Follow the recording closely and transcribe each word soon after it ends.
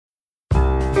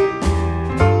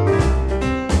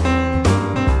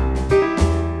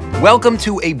Welcome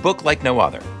to A Book Like No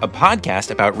Other, a podcast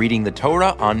about reading the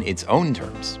Torah on its own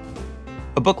terms.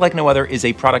 A Book Like No Other is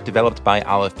a product developed by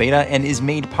Aleph Beta and is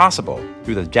made possible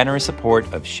through the generous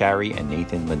support of Shari and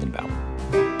Nathan Lindenbaum.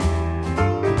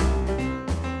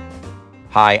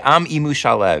 Hi, I'm Imu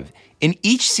Shalev. In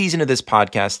each season of this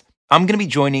podcast, I'm going to be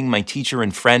joining my teacher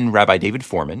and friend, Rabbi David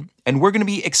Foreman, and we're going to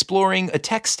be exploring a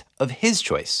text of his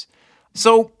choice.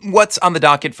 So what's on the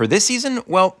docket for this season?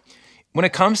 Well, when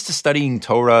it comes to studying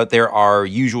Torah, there are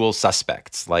usual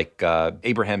suspects like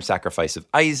Abraham's sacrifice of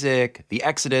Isaac, the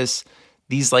Exodus,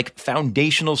 these like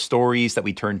foundational stories that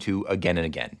we turn to again and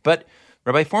again. But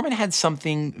Rabbi Foreman had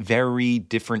something very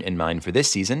different in mind for this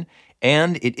season,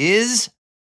 and it is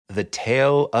the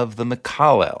tale of the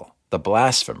Mekalel, the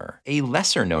Blasphemer, a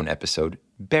lesser-known episode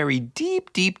buried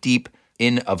deep, deep, deep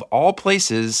in, of all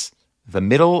places, the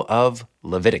middle of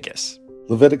Leviticus.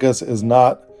 Leviticus is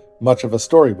not much of a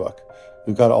storybook.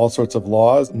 We've got all sorts of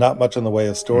laws, not much in the way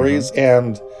of stories,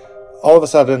 and all of a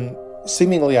sudden,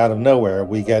 seemingly out of nowhere,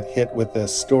 we get hit with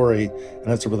this story, and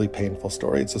it's a really painful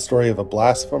story. It's a story of a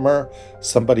blasphemer,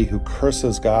 somebody who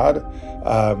curses God.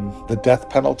 The death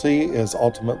penalty is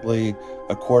ultimately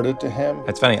accorded to him.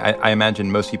 It's funny. I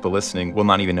imagine most people listening will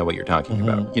not even know what you're talking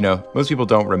about. You know, most people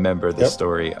don't remember the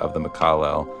story of the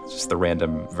Mekalel. It's just the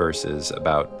random verses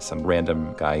about some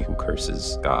random guy who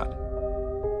curses God.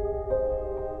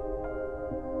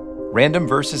 Random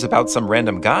verses about some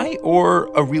random guy or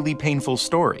a really painful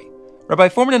story? Rabbi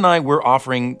Foreman and I were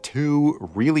offering two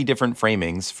really different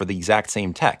framings for the exact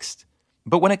same text.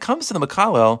 But when it comes to the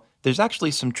Mekalel, there's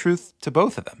actually some truth to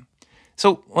both of them.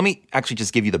 So let me actually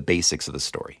just give you the basics of the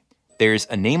story. There's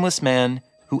a nameless man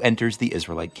who enters the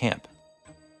Israelite camp.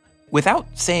 Without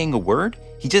saying a word,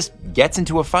 he just gets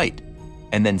into a fight.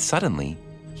 And then suddenly,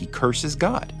 he curses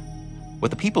God.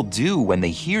 What the people do when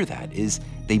they hear that is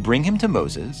they bring him to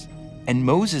Moses, and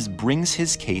Moses brings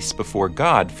his case before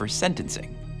God for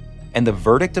sentencing. And the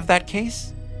verdict of that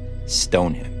case?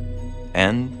 Stone him.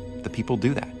 And the people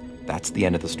do that. That's the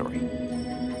end of the story.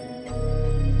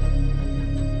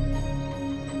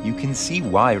 You can see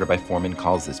why Rabbi Foreman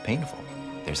calls this painful.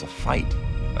 There's a fight,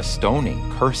 a stoning,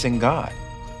 cursing God.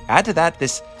 Add to that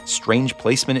this strange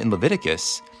placement in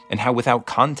Leviticus and how without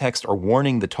context or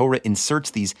warning, the Torah inserts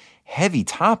these heavy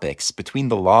topics between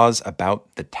the laws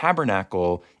about the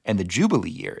tabernacle and the Jubilee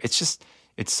year. It's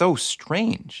so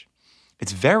strange.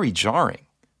 It's very jarring,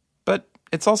 but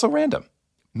it's also random.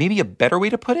 Maybe a better way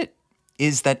to put it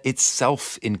is that it's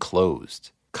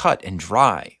self-enclosed, cut and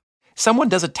dry. Someone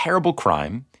does a terrible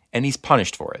crime and he's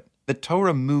punished for it. The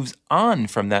Torah moves on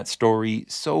from that story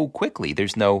so quickly.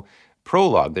 There's no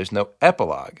prologue, there's no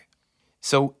epilogue.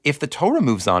 So if the Torah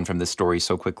moves on from this story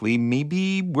so quickly,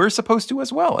 maybe we're supposed to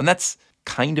as well. And that's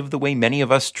kind of the way many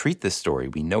of us treat this story.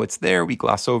 We know it's there, we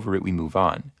gloss over it, we move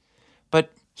on.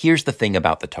 But here's the thing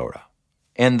about the Torah,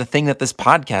 and the thing that this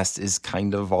podcast is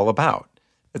kind of all about.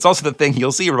 It's also the thing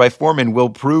you'll see Rabbi Foreman will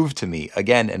prove to me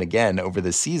again and again over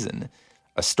this season.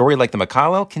 A story like the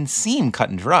Mekalel can seem cut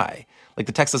and dry, like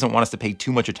the text doesn't want us to pay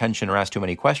too much attention or ask too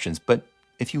many questions, but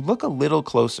if you look a little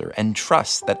closer and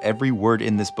trust that every word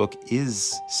in this book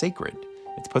is sacred,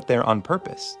 it's put there on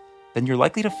purpose, then you're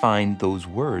likely to find those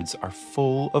words are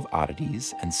full of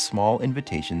oddities and small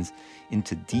invitations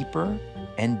into deeper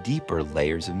and deeper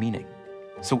layers of meaning.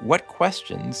 So what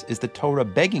questions is the Torah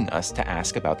begging us to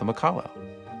ask about the Mekalel?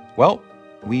 Well,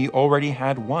 we already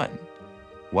had one.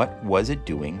 What was it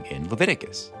doing in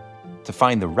Leviticus? To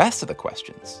find the rest of the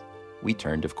questions, we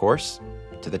turned, of course,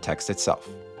 to the text itself.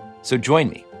 So join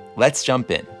me. Let's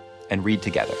jump in and read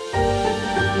together.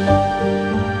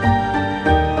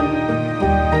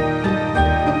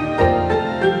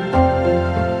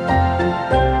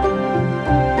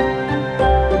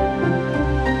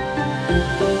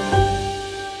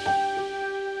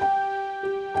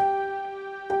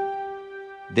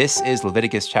 This is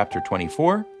Leviticus chapter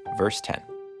 24, verse 10.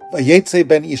 Vayetze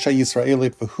ben isha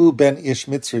Yisraelit v'hu ben ish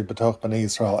Mitzri b'toch b'nei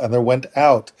Yisrael. And there went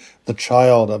out the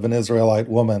child of an Israelite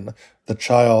woman, the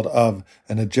child of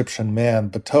an Egyptian man,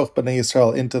 b'toch b'nei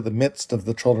Yisrael, into the midst of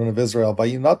the children of Israel.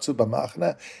 Vayinatzu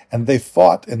b'machne, and they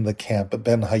fought in the camp,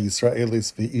 ben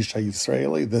ha-Yisraelis v'isha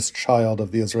Yisraeli, this child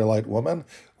of the Israelite woman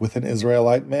with an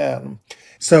Israelite man.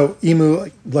 So, Imu,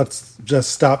 let's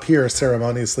just stop here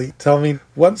ceremoniously. Tell me,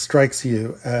 what strikes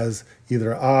you as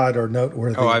either odd or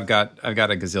noteworthy? Oh, I've got a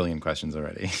gazillion questions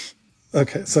already.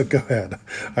 Okay, so go ahead.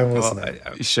 I'm listening.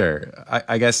 Well, sure.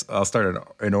 I guess I'll start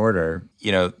in order.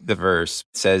 You know, the verse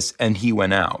says, and he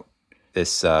went out,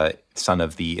 this son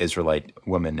of the Israelite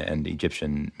woman and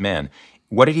Egyptian man.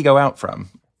 What did he go out from?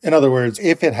 In other words,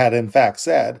 if it had in fact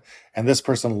said, and this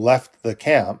person left the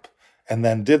camp and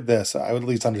then did this, I would at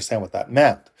least understand what that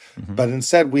meant. Mm-hmm. But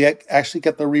instead, we actually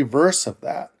get the reverse of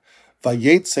that.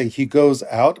 Vayetze, he goes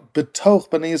out, betoch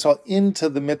b'nei Israel, into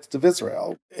the midst of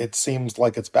Israel. It seems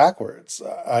like it's backwards.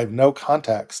 I have no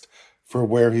context for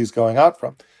where he's going out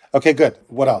from. Okay, good.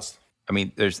 What else? I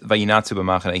mean, there's Vayinatzu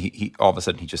b'machane. He all of a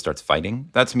sudden he just starts fighting.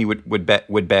 That to me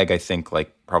would beg, I think,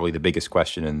 like probably the biggest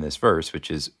question in this verse, which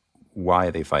is why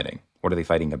are they fighting? What are they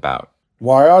fighting about?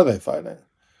 Why are they fighting?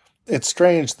 It's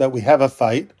strange that we have a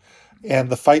fight, and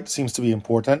the fight seems to be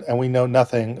important, and we know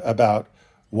nothing about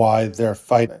why they're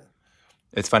fighting.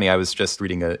 It's funny, I was just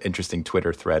reading an interesting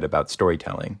Twitter thread about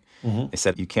storytelling. Mm-hmm. They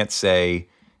said you can't say,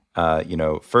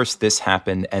 first this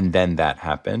happened and then that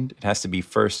happened. It has to be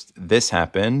first this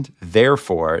happened,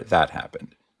 therefore that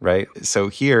happened, right? So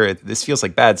here, this feels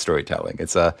like bad storytelling.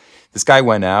 It's this guy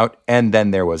went out and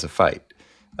then there was a fight,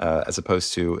 as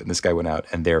opposed to this guy went out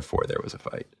and therefore there was a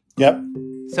fight. Yep.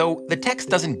 So the text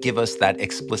doesn't give us that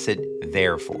explicit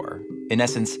therefore. In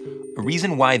essence, a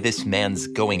reason why this man's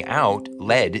going out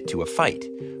led to a fight.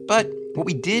 But what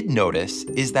we did notice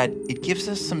is that it gives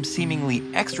us some seemingly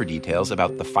extra details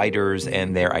about the fighters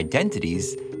and their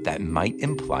identities that might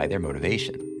imply their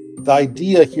motivation. The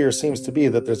idea here seems to be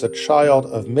that there's a child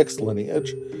of mixed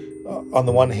lineage. On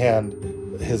the one hand,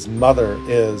 his mother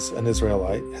is an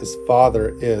Israelite. His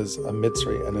father is a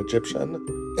Mitzri, an Egyptian.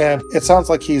 And it sounds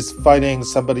like he's fighting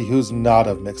somebody who's not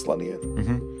of mixed lineage,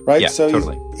 right? Yeah, so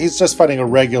totally. He's just fighting a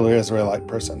regular Israelite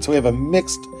person. So we have a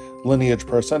mixed lineage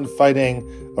person fighting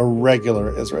a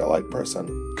regular Israelite person.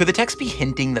 Could the text be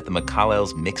hinting that the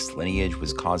Makalel's mixed lineage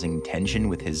was causing tension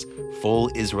with his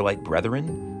full Israelite brethren,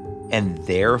 and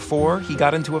therefore he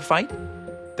got into a fight?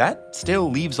 That still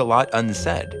leaves a lot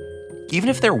unsaid. Even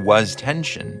if there was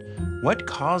tension, what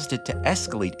caused it to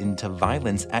escalate into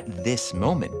violence at this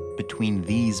moment between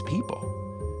these people?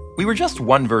 We were just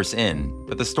one verse in,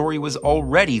 but the story was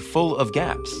already full of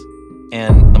gaps.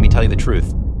 And let me tell you the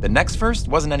truth, the next verse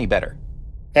wasn't any better.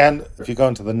 And if you go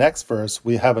into the next verse,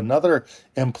 we have another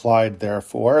implied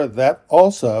therefore that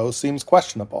also seems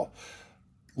questionable.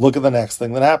 Look at the next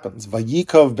thing that happens.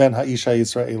 Vayikov ben ha'isha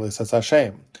Yisraelis es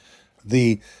Hashem.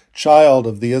 The child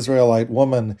of the Israelite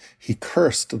woman, he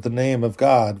cursed the name of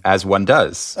God. As one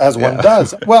does. One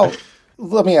does. Well,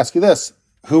 let me ask you this.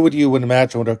 Who would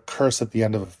imagine would a curse at the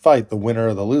end of a fight, the winner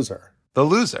or the loser? The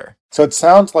loser. So it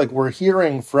sounds like we're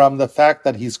hearing from the fact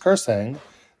that he's cursing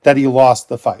that he lost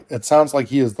the fight. It sounds like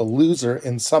he is the loser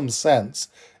in some sense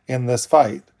in this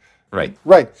fight. Right.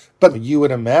 Right. But you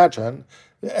would imagine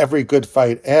every good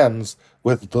fight ends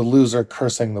with the loser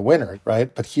cursing the winner,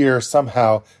 right? But here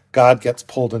somehow God gets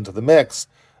pulled into the mix.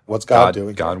 What's God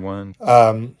doing? God won.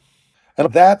 And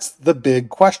that's the big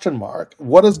question mark.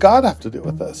 What does God have to do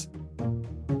with this?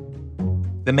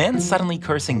 The man suddenly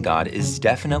cursing God is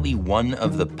definitely one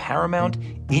of the paramount,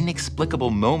 inexplicable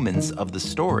moments of the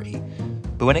story.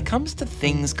 But when it comes to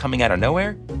things coming out of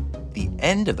nowhere, the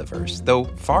end of the verse, though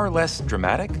far less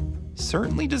dramatic,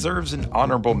 certainly deserves an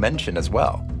honorable mention as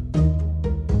well.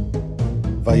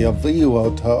 Vayaviu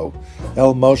oto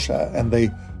el Moshe, and they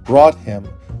brought him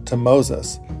to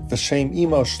Moses. V'shem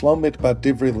imo Shlomit bat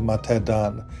Divri l'mateh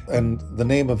Dan, and the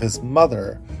name of his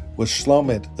mother was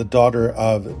Shlomit, the daughter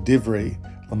of Divri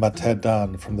l'mateh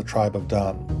Dan, from the tribe of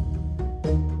Dan.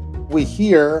 We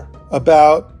hear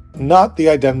about not the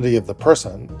identity of the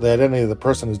person. The identity of the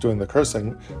person who's doing the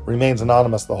cursing remains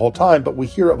anonymous the whole time, but we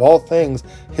hear of all things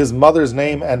his mother's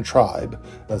name and tribe,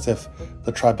 as if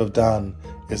the tribe of Dan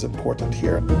is important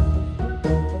here.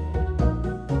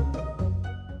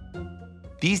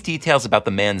 These details about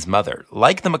the man's mother,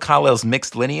 like the Makalel's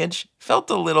mixed lineage, felt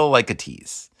a little like a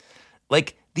tease.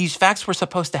 Like, these facts were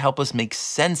supposed to help us make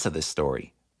sense of this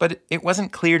story, but it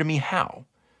wasn't clear to me how.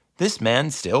 This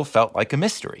man still felt like a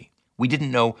mystery. We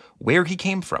didn't know where he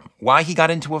came from, why he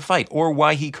got into a fight, or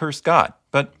why he cursed God.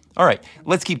 But, all right,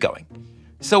 let's keep going.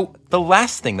 So, the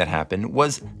last thing that happened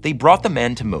was they brought the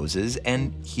man to Moses,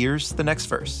 and here's the next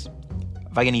verse.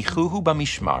 Vayanichuhu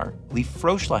b'mishmar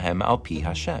lifrosh lahem al pi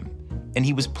Hashem. And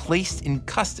he was placed in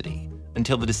custody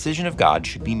until the decision of God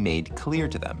should be made clear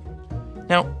to them.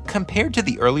 Now, compared to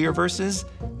the earlier verses,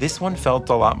 this one felt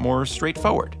a lot more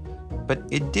straightforward. But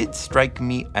it did strike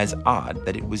me as odd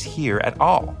that it was here at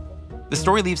all. The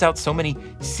story leaves out so many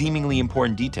seemingly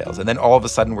important details, and then all of a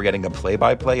sudden we're getting a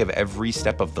play-by-play of every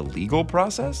step of the legal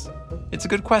process? It's a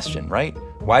good question, right?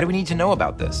 Why do we need to know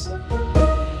about this?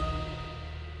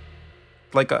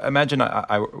 Like, imagine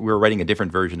we were writing a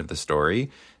different version of the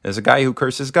story. There's a guy who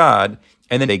curses God,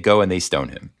 and then they go and they stone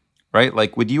him, right?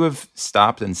 Like, would you have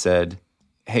stopped and said,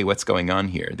 hey, what's going on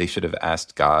here? They should have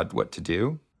asked God what to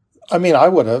do? I mean, I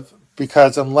would have,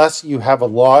 because unless you have a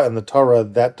law in the Torah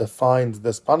that defines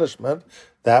this punishment,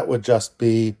 that would just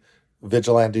be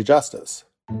vigilante justice.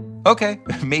 Okay,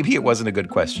 maybe it wasn't a good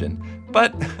question,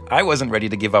 but I wasn't ready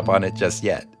to give up on it just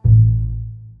yet.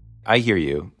 I hear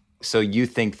you. So you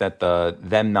think that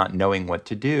them not knowing what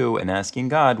to do and asking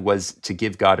God was to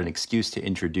give God an excuse to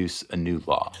introduce a new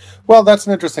law? Well, that's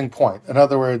an interesting point. In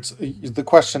other words, the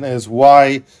question is,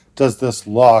 why does this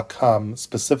law come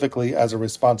specifically as a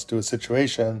response to a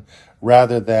situation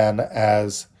rather than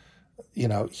as,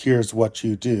 here's what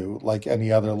you do, like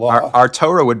any other law? Our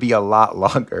Torah would be a lot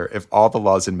longer if all the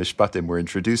laws in Mishpatim were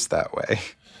introduced that way,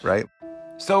 right?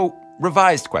 So,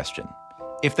 revised question.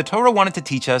 If the Torah wanted to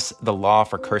teach us the law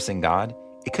for cursing God,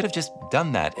 it could have just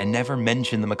done that and never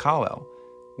mentioned the Makalel.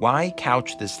 Why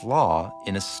couch this law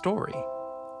in a story?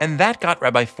 And that got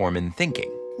Rabbi Foreman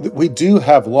thinking. We do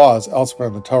have laws elsewhere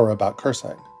in the Torah about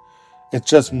cursing. It's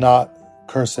just not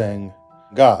cursing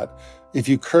God. If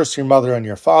you curse your mother and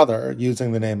your father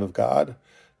using the name of God,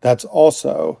 that's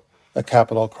also a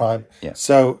capital crime. Yeah.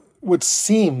 So it would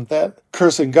seem that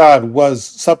cursing God was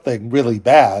something really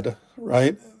bad,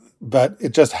 right? But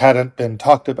it just hadn't been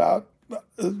talked about.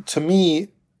 To me,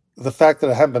 the fact that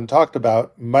it hadn't been talked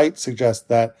about might suggest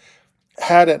that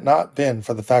had it not been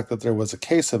for the fact that there was a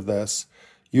case of this,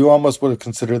 you almost would have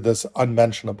considered this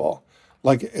unmentionable.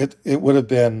 Like it would have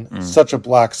been such a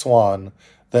black swan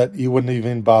that you wouldn't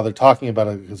even bother talking about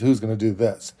it because who's going to do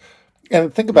this?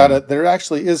 And think about it, there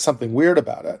actually is something weird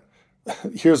about it.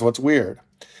 Here's what's weird.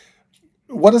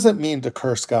 What does it mean to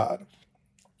curse God?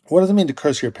 What does it mean to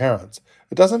curse your parents?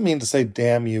 It doesn't mean to say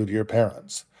damn you to your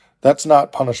parents. That's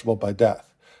not punishable by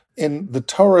death. In the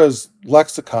Torah's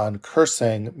lexicon,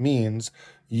 cursing means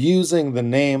using the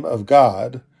name of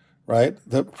God, right?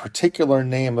 The particular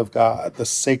name of God, the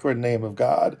sacred name of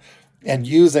God, and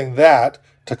using that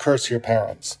to curse your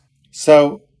parents.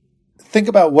 So think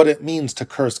about what it means to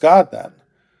curse God then.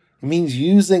 It means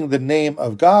using the name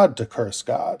of God to curse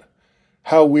God.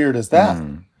 How weird is that?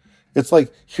 It's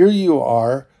like, here you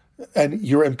are, and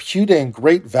you're imputing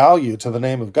great value to the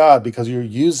name of God because you're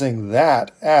using that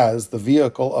as the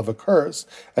vehicle of a curse.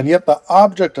 And yet the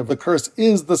object of the curse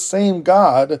is the same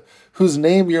God whose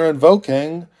name you're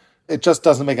invoking. It just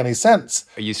doesn't make any sense.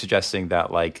 Are you suggesting that,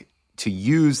 like, to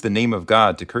use the name of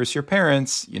God to curse your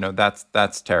parents,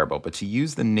 that's terrible. But to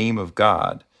use the name of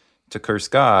God to curse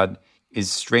God is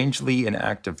strangely an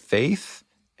act of faith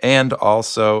and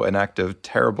also an act of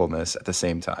terribleness at the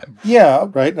same time. Yeah,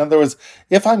 right. In other words,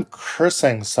 if I'm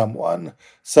cursing someone,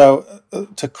 so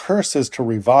to curse is to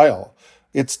revile.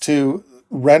 It's to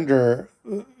render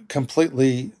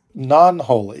completely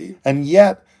non-holy. And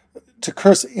yet, to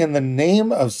curse in the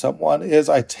name of someone is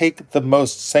I take the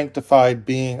most sanctified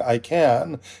being I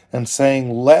can and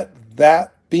saying, let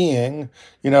that being,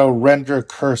 render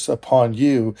curse upon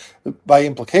you. By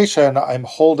implication, I'm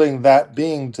holding that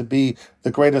being to be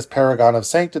the greatest paragon of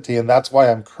sanctity, and that's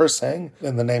why I'm cursing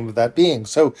in the name of that being.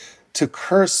 So to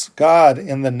curse God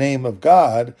in the name of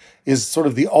God is sort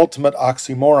of the ultimate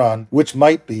oxymoron, which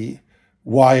might be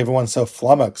why everyone's so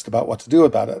flummoxed about what to do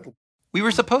about it. We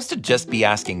were supposed to just be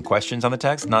asking questions on the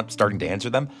text, not starting to answer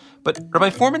them, but Rabbi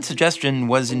Foreman's suggestion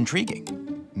was intriguing.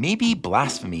 Maybe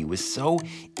blasphemy was so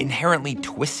inherently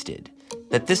twisted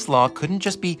that this law couldn't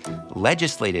just be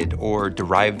legislated or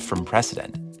derived from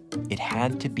precedent. It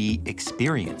had to be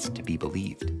experienced to be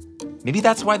believed. Maybe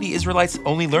that's why the Israelites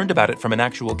only learned about it from an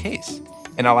actual case.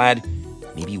 And I'll add,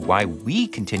 maybe why we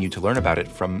continue to learn about it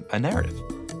from a narrative.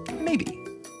 Maybe.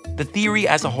 The theory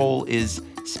as a whole is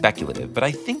speculative, but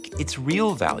I think its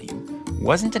real value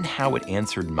wasn't in how it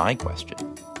answered my question,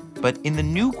 but in the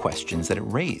new questions that it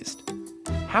raised.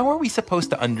 How are we supposed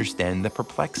to understand the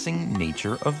perplexing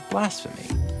nature of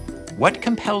blasphemy? What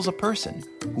compels a person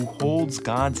who holds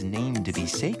God's name to be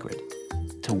sacred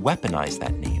to weaponize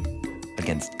that name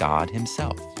against God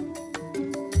himself?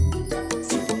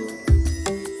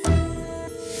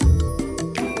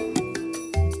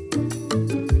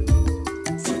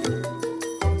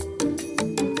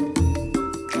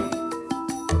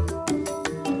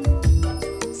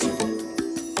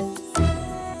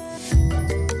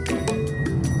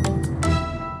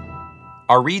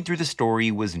 Our read through the story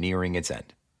was nearing its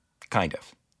end. Kind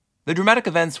of. The dramatic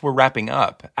events were wrapping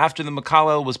up. After the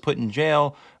Makalel was put in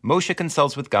jail, Moshe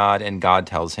consults with God, and God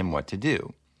tells him what to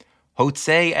do.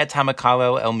 Hotzei et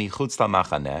hamakalel el michutz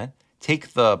lamachaneh,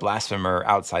 take the blasphemer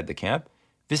outside the camp.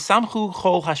 V'samchu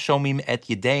chol hashomim et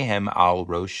yedehem al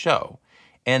rosho,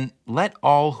 and let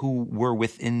all who were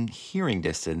within hearing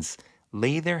distance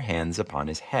lay their hands upon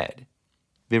his head.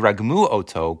 V'ragmu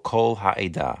oto kol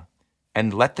ha'edah,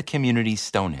 and let the community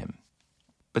stone him.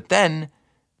 But then,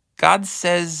 God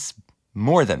says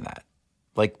more than that.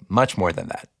 Like, much more than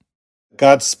that.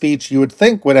 God's speech, you would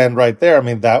think, would end right there. I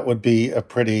mean, that would be a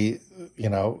pretty,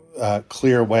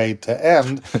 clear way to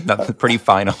end. Pretty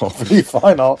final. Pretty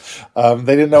final.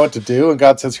 They didn't know what to do, and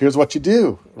God says, here's what you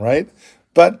do, right?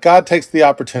 But God takes the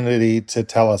opportunity to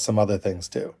tell us some other things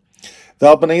too.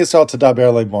 Vel b'nei Yisrael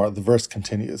tadaber lemor, the verse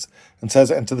continues, and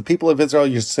says, and to the people of Israel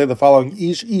you should say the following,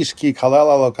 Ish ki kalel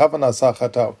alo kavan asa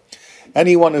chato.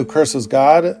 Anyone who curses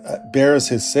God bears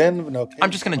his sin.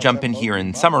 I'm just going to jump in here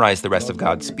and summarize the rest of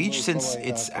God's speech since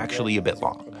it's actually a bit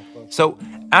long. So,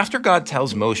 after God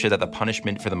tells Moshe that the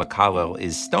punishment for the Makalel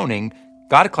is stoning,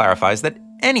 God clarifies that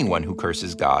anyone who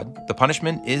curses God, the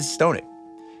punishment is stoning.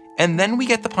 And then we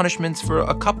get the punishments for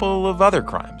a couple of other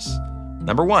crimes.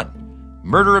 Number 1,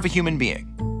 murder of a human being.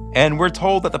 And we're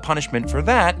told that the punishment for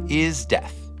that is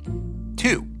death.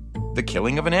 2, the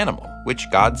killing of an animal, which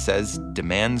God says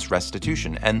demands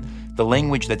restitution. And the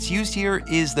language that's used here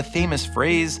is the famous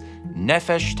phrase,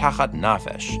 nefesh tachat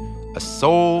nafesh, a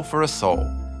soul for a soul.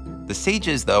 The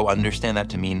sages, though, understand that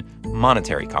to mean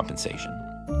monetary compensation.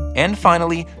 And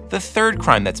finally, the third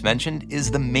crime that's mentioned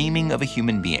is the maiming of a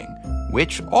human being,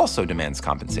 which also demands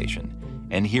compensation.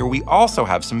 And here we also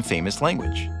have some famous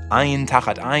language. Ayin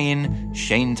tachat ayin,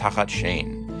 shein tachat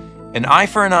shein. An eye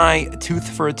for an eye, a tooth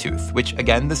for a tooth, which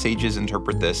again the sages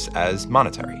interpret this as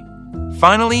monetary.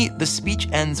 Finally, the speech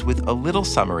ends with a little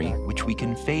summary, which we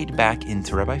can fade back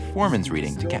into Rabbi Foreman's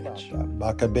reading to catch.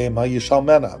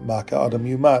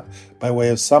 By way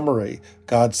of summary,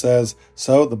 God says,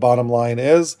 so the bottom line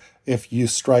is, if you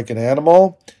strike an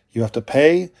animal, you have to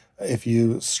pay. If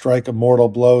you strike a mortal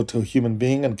blow to a human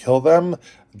being and kill them,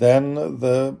 then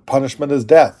the punishment is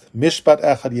death. Mishpat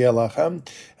echad yeh lachem.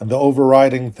 And the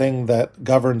overriding thing that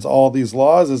governs all these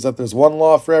laws is that there's one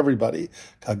law for everybody.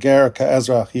 Kager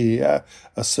ka'ezrachi.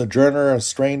 A sojourner, a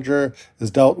stranger, is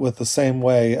dealt with the same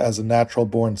way as a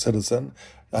natural-born citizen.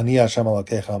 Ani Hashem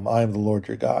Elokechem, I am the Lord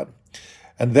your God.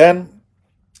 And then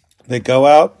they go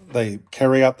out, they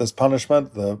carry out this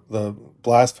punishment, the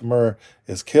blasphemer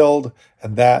is killed,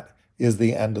 and that is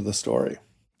the end of the story.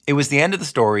 It was the end of the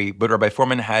story, but Rabbi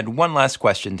Foreman had one last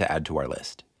question to add to our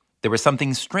list. There was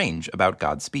something strange about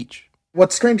God's speech.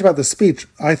 What's strange about the speech,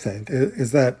 I think,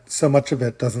 is that so much of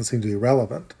it doesn't seem to be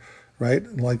relevant, right?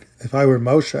 Like, if I were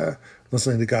Moshe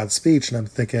listening to God's speech and I'm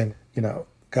thinking,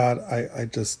 God, I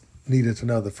just needed to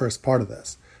know the first part of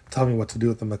this. Tell me what to do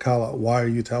with the Makala. Why are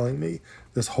you telling me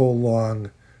this whole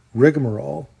long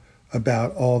rigmarole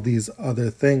about all these other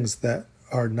things that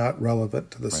are not relevant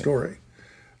to the story?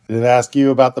 It didn't ask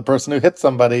you about the person who hit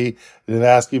somebody. It didn't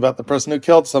ask you about the person who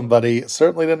killed somebody. It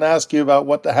certainly didn't ask you about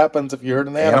what happens if you hurt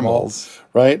an animal,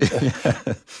 right?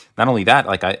 Not only that,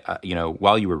 like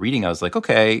while you were reading, I was like,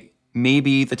 okay,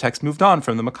 maybe the text moved on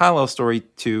from the Makalo story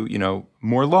to,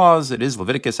 more laws. It is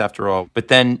Leviticus after all. But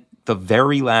then the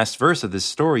very last verse of this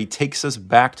story takes us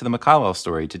back to the Makalo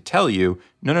story to tell you,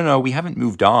 no, we haven't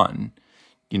moved on,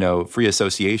 free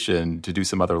association to do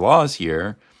some other laws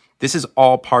here. This is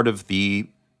all part of the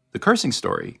cursing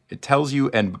story. It tells you,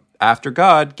 and after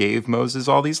God gave Moses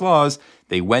all these laws,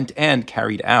 they went and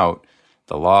carried out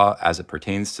the law as it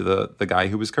pertains to the guy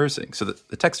who was cursing. So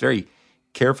the text very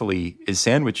carefully is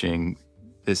sandwiching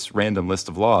this random list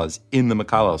of laws in the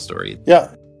Makalo story.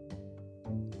 Yeah.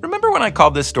 Remember when I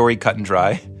called this story cut and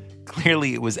dry?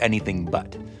 Clearly it was anything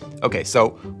but. Okay,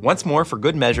 so once more, for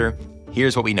good measure,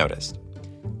 here's what we noticed.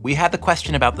 We had the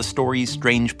question about the story's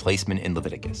strange placement in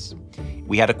Leviticus.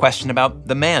 We had a question about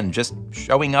the man just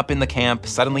showing up in the camp,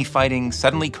 suddenly fighting,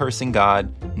 suddenly cursing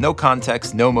God, no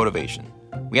context, no motivation.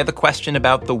 We had the question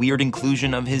about the weird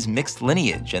inclusion of his mixed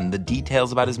lineage and the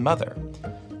details about his mother.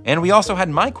 And we also had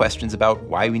my questions about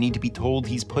why we need to be told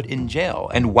he's put in jail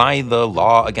and why the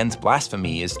law against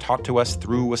blasphemy is taught to us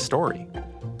through a story.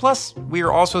 Plus, we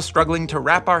are also struggling to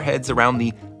wrap our heads around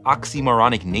the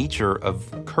oxymoronic nature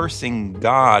of cursing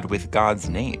God with God's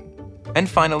name. And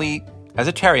finally, as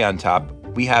a cherry on top,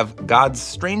 we have God's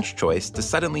strange choice to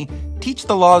suddenly teach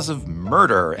the laws of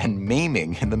murder and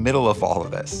maiming in the middle of all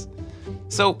of this.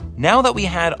 So now that we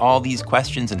had all these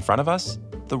questions in front of us,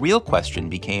 the real question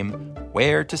became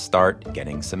where to start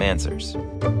getting some answers.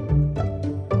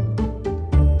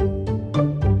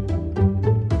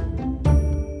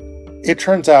 It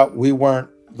turns out we weren't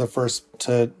the first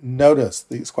to notice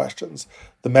these questions.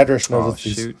 The Medrash noticed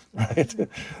these, right?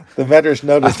 The Medrash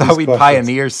noticed. I thought we'd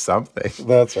pioneer something.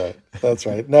 That's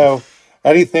right. No,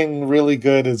 anything really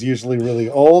good is usually really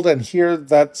old, and here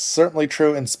that's certainly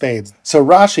true in spades. So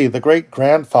Rashi, the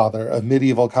great-grandfather of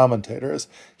medieval commentators,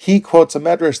 he quotes a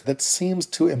Medrash that seems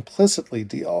to implicitly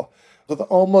deal with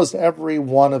almost every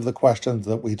one of the questions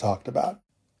that we talked about.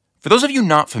 For those of you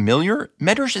not familiar,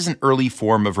 Medrash is an early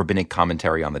form of rabbinic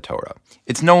commentary on the Torah.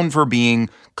 It's known for being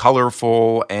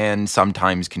colorful and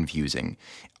sometimes confusing,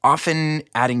 often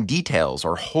adding details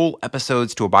or whole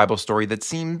episodes to a Bible story that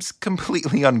seems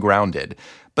completely ungrounded.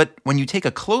 But when you take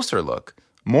a closer look,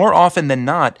 more often than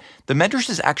not, the Medrash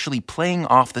is actually playing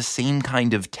off the same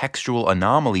kind of textual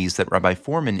anomalies that Rabbi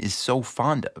Foreman is so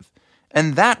fond of.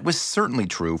 And that was certainly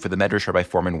true for the Medrash Rabbi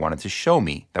Foreman wanted to show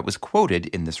me that was quoted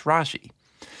in this Rashi.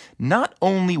 Not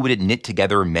only would it knit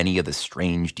together many of the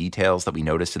strange details that we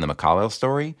noticed in the Makalel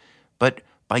story, but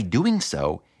by doing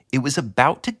so, it was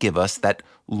about to give us that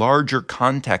larger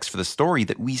context for the story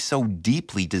that we so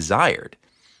deeply desired.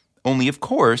 Only, of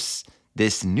course,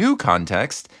 this new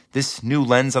context, this new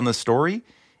lens on the story,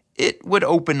 it would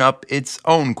open up its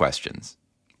own questions.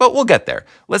 But we'll get there.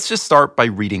 Let's just start by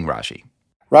reading Rashi.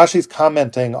 Rashi's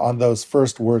commenting on those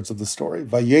first words of the story,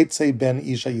 Vayetze ben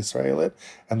Isha Yisraelit,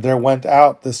 and there went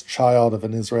out this child of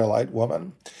an Israelite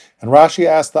woman. And Rashi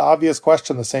asked the obvious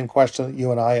question, the same question that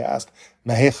you and I asked,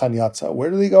 Mehechan Yatza, where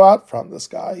did he go out from, this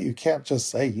guy? You can't just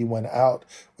say he went out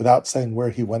without saying where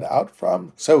he went out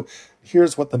from. So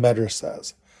here's what the Medrash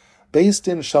says. Based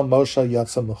in Shel Moshe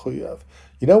Yatza Mechuyev.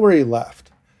 You know where he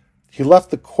left? He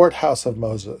left the courthouse of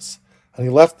Moses. And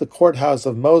he left the courthouse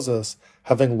of Moses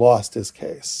having lost his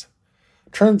case.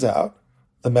 Turns out,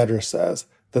 the Medrash says,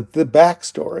 that the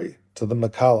backstory to the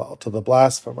Makalel, to the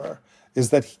blasphemer, is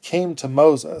that he came to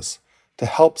Moses to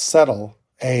help settle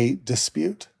a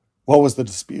dispute. What was the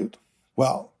dispute?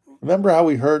 Well, remember how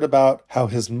we heard about how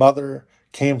his mother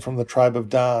came from the tribe of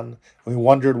Dan, and we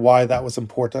wondered why that was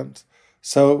important?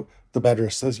 So the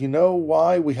Medrash says, you know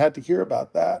why we had to hear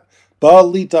about that?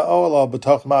 Ba'alita o'ala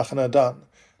b'toch machane Dan.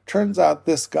 Turns out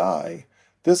this guy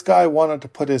wanted to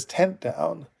put his tent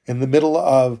down in the middle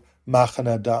of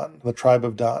Machane Dan, the tribe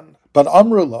of Dan. But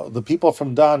Amrulo, the people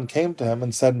from Dan, came to him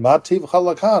and said, Mativ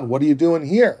chalakan, what are you doing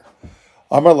here?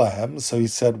 Amar lahem, so he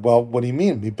said, well, what do you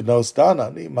mean? Mi benos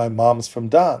Danani, my mom's from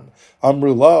Dan.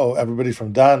 Amrulo, everybody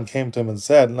from Dan came to him and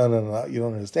said, no, you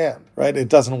don't understand, right? It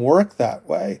doesn't work that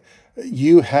way.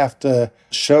 You have to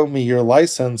show me your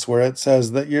license where it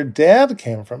says that your dad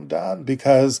came from Dan,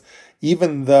 because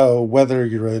even though whether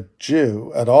you're a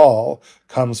Jew at all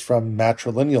comes from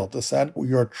matrilineal descent,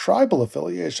 your tribal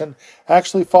affiliation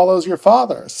actually follows your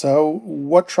father. So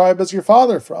what tribe is your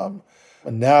father from?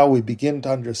 And now we begin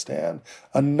to understand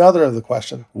another of the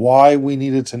questions, why we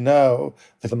needed to know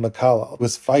that the Makalel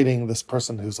was fighting this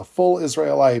person who's a full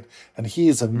Israelite and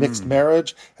he's of mixed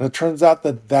marriage. And it turns out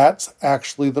that that's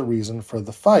actually the reason for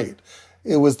the fight.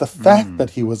 It was the fact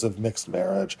that he was of mixed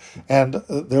marriage. And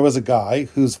there was a guy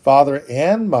whose father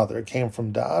and mother came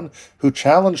from Dan who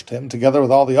challenged him together with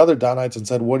all the other Danites and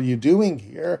said, what are you doing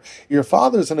here? Your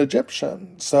father's an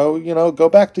Egyptian. So, go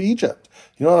back to Egypt.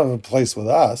 You don't have a place with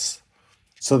us.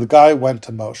 So the guy went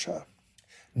to Moshe.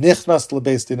 Nichnas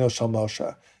lebeis dino shel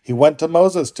Moshe. He went to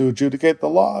Moses to adjudicate the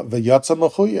law. V'yatza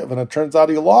mechuyev. And it turns out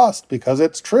he lost because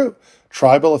it's true.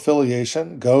 Tribal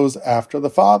affiliation goes after the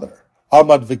father.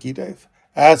 Amad v'gidev.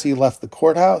 As he left the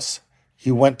courthouse,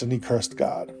 he went and he cursed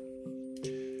God.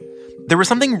 There was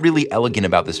something really elegant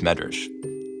about this Medrash.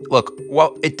 Look,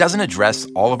 while it doesn't address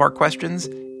all of our questions,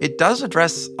 it does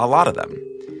address a lot of them.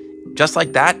 Just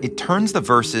like that, it turns the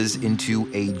verses into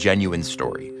a genuine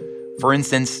story. For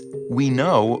instance, we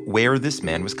know where this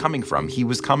man was coming from. He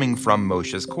was coming from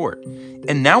Moshe's court.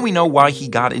 And now we know why he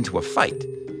got into a fight.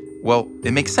 Well,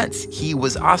 it makes sense. He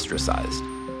was ostracized.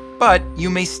 But you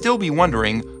may still be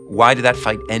wondering, why did that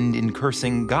fight end in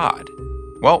cursing God?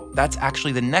 Well, that's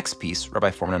actually the next piece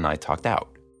Rabbi Foreman and I talked out.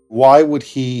 Why would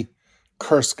he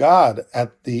curse God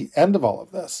at the end of all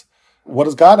of this? What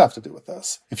does God have to do with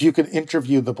this? If you could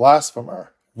interview the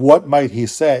blasphemer, what might he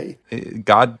say?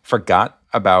 God forgot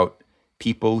about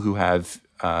people who have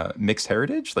mixed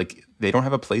heritage? Like, they don't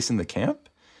have a place in the camp?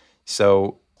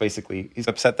 So basically, he's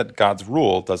upset that God's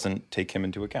rule doesn't take him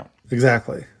into account.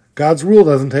 Exactly. God's rule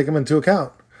doesn't take him into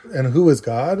account. And who is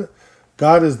God?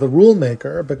 God is the rule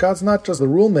maker, but God's not just the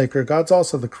rule maker, God's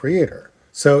also the creator.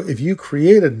 So if you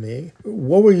created me,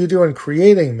 what were you doing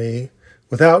creating me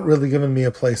without really giving me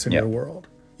a place in your world?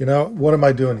 What am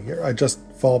I doing here? I just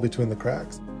fall between the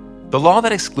cracks. The law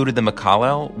that excluded the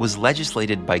Makalel was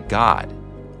legislated by God.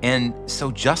 And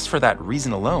so just for that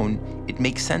reason alone, it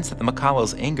makes sense that the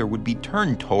Makalel's anger would be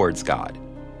turned towards God.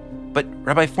 But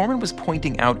Rabbi Foreman was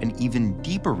pointing out an even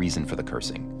deeper reason for the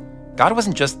cursing. God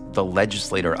wasn't just the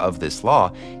legislator of this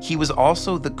law, he was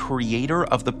also the creator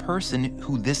of the person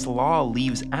who this law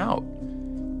leaves out.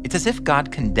 It's as if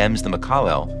God condemns the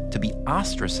Makalel to be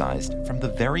ostracized from the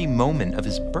very moment of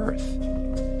his birth.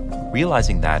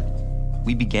 Realizing that,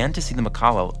 we began to see the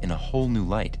Makalel in a whole new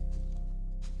light.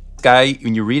 Guy,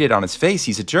 when you read it on his face,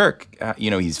 he's a jerk.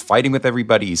 He's fighting with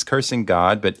everybody. He's cursing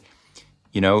God. But,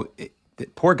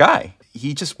 poor guy.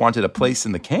 He just wanted a place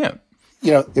in the camp.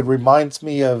 It reminds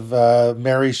me of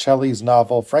Mary Shelley's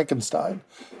novel Frankenstein.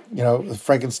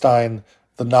 Frankenstein,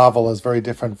 the novel, is very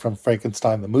different from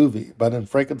Frankenstein, the movie. But in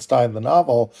Frankenstein, the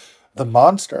novel, the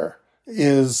monster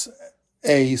is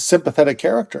a sympathetic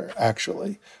character,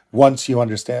 actually, once you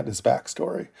understand his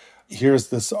backstory. Here's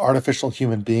this artificial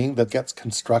human being that gets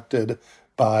constructed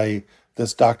by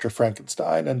this Dr.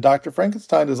 Frankenstein. And Dr.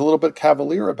 Frankenstein is a little bit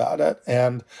cavalier about it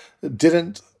and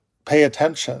didn't pay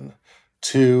attention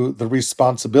to the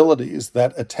responsibilities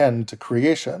that attend to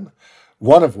creation,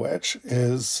 one of which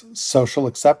is social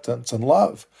acceptance and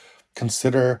love.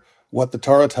 Consider what the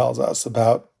Torah tells us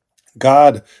about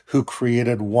God who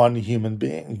created one human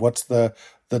being. What's the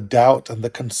doubt and the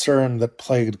concern that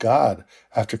plagued God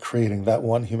after creating that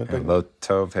one human being? Lo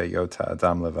tov heyota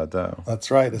adam levado.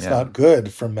 That's right. It's not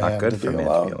good for man to be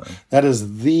alone. That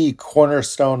is the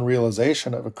cornerstone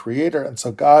realization of a creator. And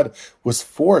so God was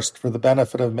forced, for the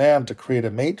benefit of man, to create a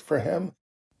mate for him.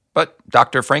 But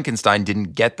Dr. Frankenstein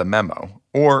didn't get the memo.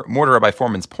 Or, more to Rabbi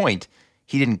Foreman's point,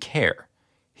 he didn't care.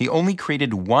 He only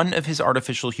created one of his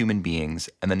artificial human beings,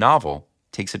 and the novel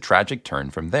takes a tragic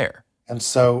turn from there. And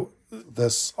so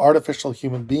this artificial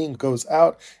human being goes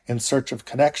out in search of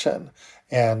connection.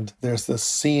 And there's this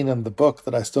scene in the book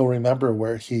that I still remember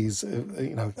where he's,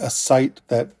 a sight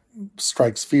that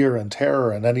strikes fear and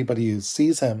terror in anybody who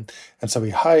sees him. And so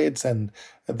he hides, and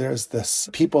there's this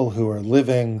people who are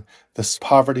living this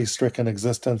poverty-stricken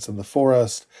existence in the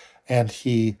forest, and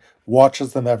he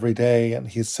watches them every day, and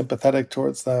he's sympathetic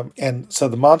towards them. And so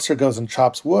the monster goes and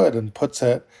chops wood and puts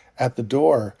it at the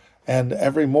door. And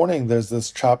every morning there's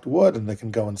this chopped wood, and they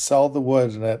can go and sell the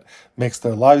wood, and it makes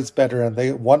their lives better, and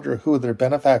they wonder who their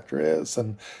benefactor is.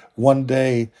 And one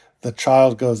day the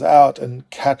child goes out and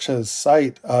catches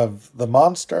sight of the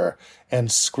monster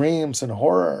and screams in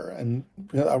horror, and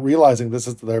realizing this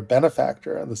is their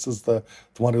benefactor and this is the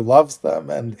one who loves them.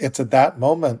 And it's at that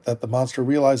moment that the monster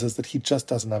realizes that he just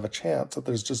doesn't have a chance, that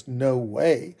there's just no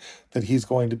way that he's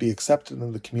going to be accepted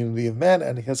in the community of men.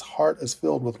 And his heart is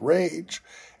filled with rage.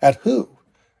 At who?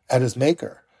 At his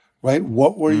maker, right?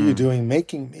 What were you doing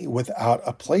making me without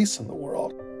a place in the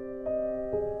world?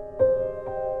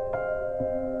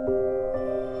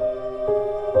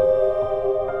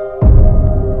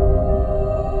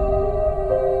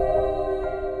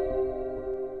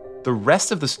 The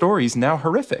rest of the story is now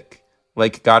horrific.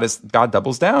 Like God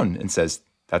doubles down and says,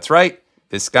 that's right,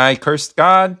 this guy cursed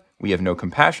God. We have no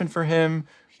compassion for him.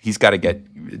 He's got to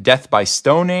get death by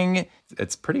stoning.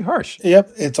 It's pretty harsh.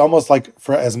 Yep. It's almost like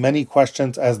for as many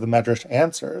questions as the Medrash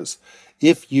answers,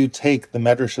 if you take the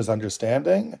Medrash's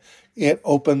understanding, it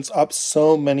opens up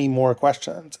so many more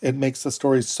questions. It makes the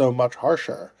story so much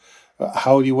harsher.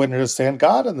 How do you understand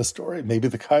God in the story? Maybe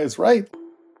the guy is right.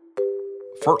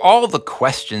 For all the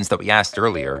questions that we asked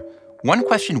earlier, one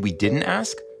question we didn't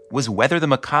ask was whether the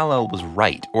Makalel was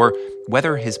right or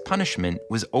whether his punishment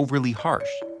was overly harsh.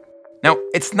 Now,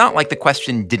 it's not like the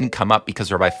question didn't come up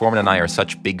because Rabbi Foreman and I are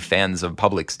such big fans of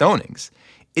public stonings.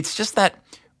 It's just that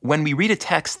when we read a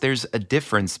text, there's a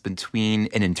difference between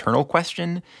an internal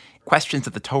question, questions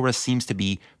that the Torah seems to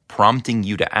be prompting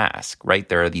you to ask, right?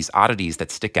 There are these oddities that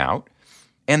stick out.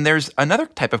 And there's another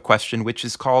type of question which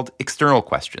is called external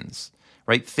questions,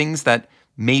 right? Things that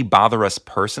may bother us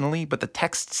personally, but the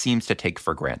text seems to take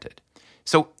for granted.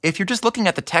 So if you're just looking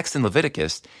at the text in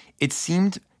Leviticus, it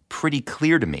seemed pretty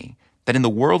clear to me that in the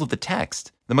world of the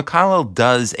text, the Makalel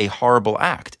does a horrible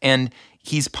act, and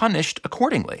he's punished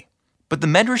accordingly. But the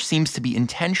Medrash seems to be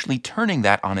intentionally turning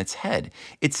that on its head.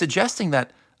 It's suggesting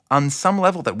that on some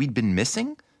level that we'd been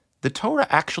missing, the Torah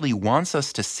actually wants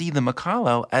us to see the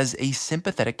Makalel as a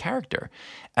sympathetic character,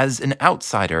 as an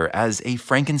outsider, as a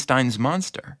Frankenstein's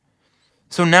monster.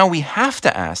 So now we have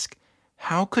to ask,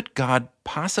 how could God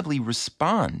possibly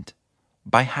respond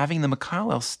by having the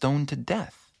Makalel stoned to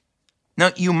death?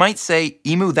 Now, you might say,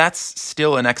 Imu, that's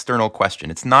still an external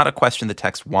question. It's not a question the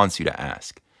text wants you to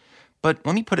ask. But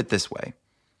let me put it this way.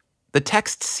 The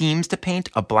text seems to paint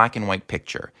a black and white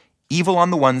picture. Evil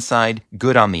on the one side,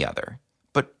 good on the other.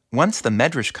 But once the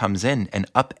Medrash comes in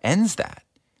and upends that,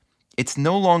 it's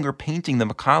no longer painting the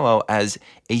Makalel as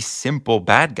a simple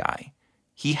bad guy.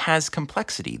 He has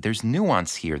complexity. There's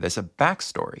nuance here. There's a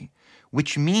backstory,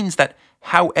 which means that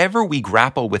however we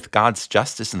grapple with God's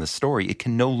justice in the story, it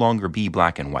can no longer be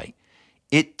black and white.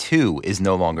 It, too, is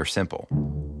no longer simple.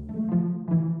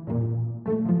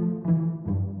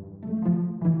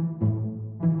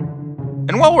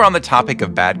 And while we're on the topic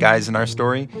of bad guys in our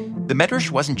story, the Medrash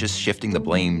wasn't just shifting the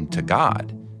blame to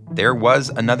God. there was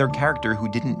another character who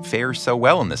didn't fare so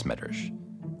well in this medrash.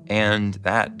 And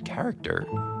that character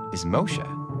is Moshe.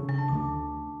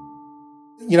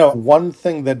 One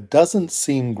thing that doesn't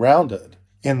seem grounded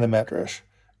in the medrash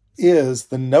is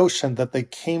the notion that they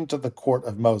came to the court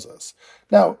of Moses.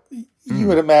 Now, you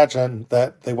would imagine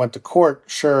that they went to court.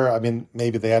 Sure, I mean,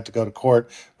 maybe they had to go to court.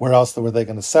 Where else were they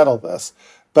going to settle this?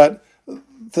 But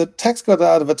the text goes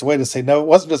out of its way to say, no, it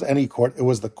wasn't just any court. It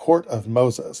was the court of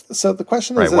Moses. So the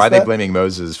question is, why are they blaming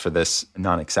Moses for this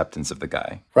non-acceptance of the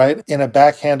guy? Right? In a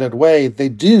backhanded way, they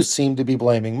do seem to be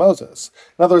blaming Moses.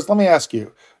 In other words, let me ask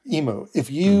you, Emu,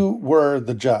 if you were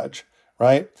the judge,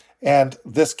 right, and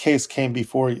this case came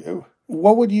before you,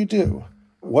 what would you do?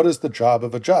 What is the job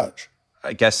of a judge?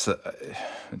 I guess it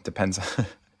depends.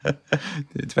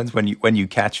 It depends when you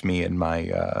catch me in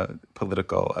my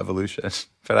political evolution.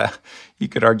 But you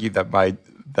could argue that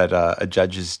a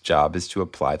judge's job is to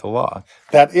apply the law.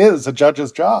 That is a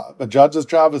judge's job. A judge's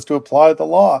job is to apply the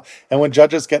law. And when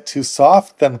judges get too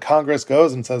soft, then Congress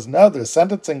goes and says, no, there's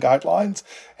sentencing guidelines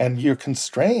and you're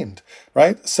constrained,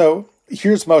 right? So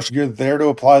here's Moshe. You're there to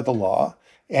apply the law.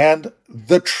 And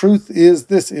the truth is,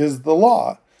 this is the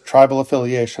law. Tribal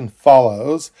affiliation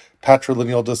follows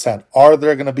patrilineal descent. Are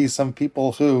there going to be some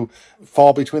people who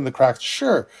fall between the cracks?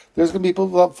 Sure. There's going to be people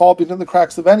that fall between the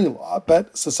cracks of any law,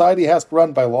 but society has to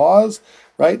run by laws,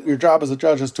 right? Your job as a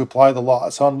judge is to apply the law.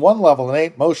 So on one level, it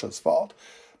ain't Moshe's fault.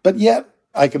 But yet,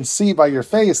 I can see by your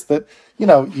face that,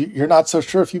 you're not so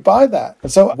sure if you buy that.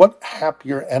 And so what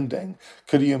happier ending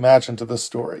could you imagine to this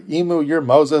story? Emu, you're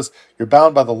Moses. You're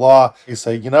bound by the law. You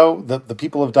say, the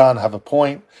people of Dan have a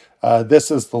point.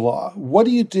 This is the law. What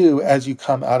do you do as you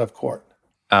come out of court?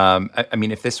 I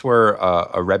mean, if this were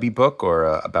a Rebbe book or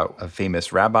about a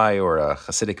famous rabbi or a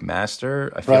Hasidic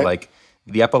master, I feel like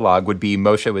the epilogue would be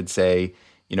Moshe would say,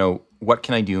 what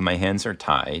can I do? My hands are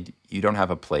tied. You don't have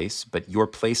a place, but your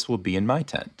place will be in my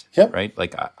tent, right?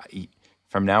 Like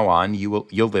from now on, you'll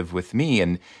live with me,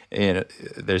 and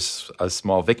there's a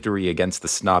small victory against the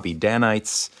snobby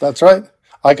Danites. That's right.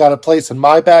 I got a place in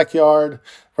my backyard,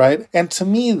 right? And to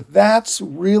me, that's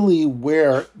really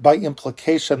where, by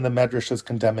implication, the Medrash is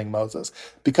condemning Moses,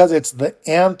 because it's the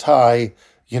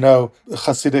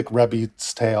Hasidic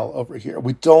Rebbe's tale over here.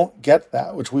 We don't get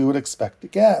that, which we would expect to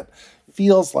get. It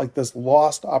feels like this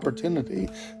lost opportunity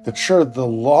that, sure, the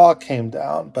law came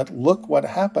down, but look what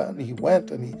happened. He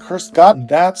went and he cursed God, and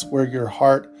that's where your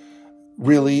heart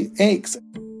really aches.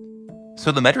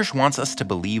 So the Medrash wants us to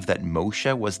believe that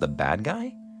Moshe was the bad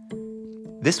guy?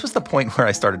 This was the point where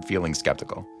I started feeling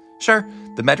skeptical. Sure,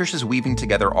 the Medrash is weaving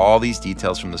together all these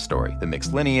details from the story, the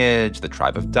mixed lineage, the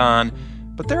tribe of Dan,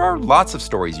 but there are lots of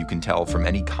stories you can tell from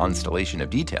any constellation of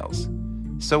details.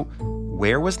 So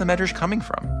where was the Medrash coming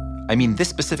from? I mean, this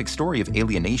specific story of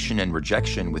alienation and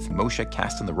rejection with Moshe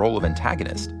cast in the role of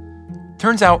antagonist.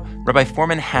 Turns out, Rabbi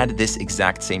Foreman had this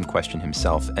exact same question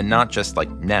himself, and not just like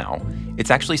now.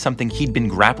 It's actually something he'd been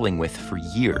grappling with for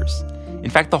years. In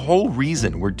fact, the whole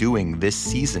reason we're doing this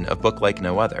season of Book Like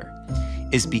No Other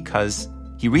is because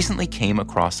he recently came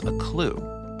across a clue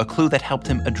that helped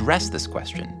him address this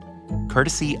question,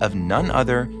 courtesy of none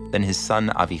other than his son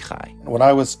Avichai. When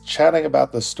I was chatting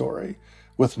about this story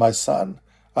with my son,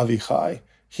 Avichai,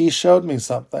 he showed me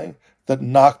something that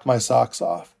knocked my socks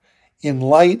off. In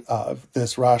light of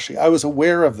this Rashi, I was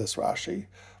aware of this Rashi,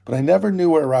 but I never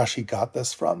knew where Rashi got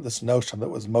this from, this notion that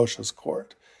was Moshe's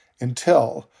court,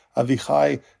 until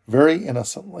Avichai very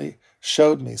innocently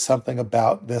showed me something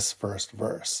about this first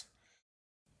verse.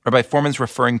 Rabbi Foreman's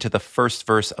referring to the first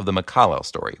verse of the Makalel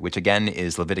story, which again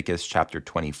is Leviticus chapter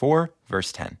 24,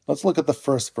 verse 10. Let's look at the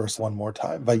first verse one more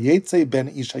time. Vayetze ben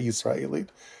isha Yisraelit,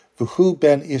 v'hu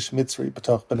ben ish mitzri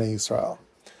b'toch b'nei Yisrael.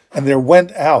 And there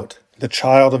went out the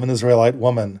child of an Israelite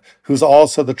woman, who's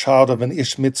also the child of an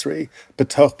Ish Mitzri,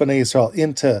 betoch b'nei Israel,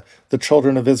 into the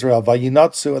children of Israel,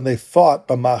 vayinatzu, and they fought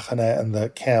b'machane in the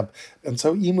camp. And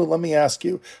so, Emu, let me ask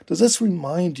you, does this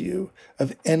remind you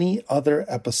of any other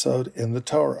episode in the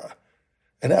Torah?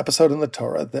 An episode in the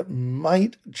Torah that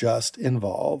might just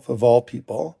involve, of all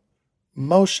people,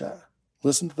 Moshe.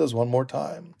 Listen to this one more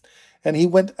time. And he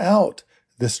went out,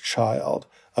 this child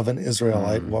of an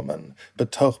Israelite woman,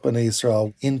 betoch b'nei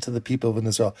Israel, into the people of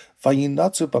Israel,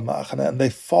 vayinatzu b'machane, and they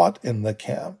fought in the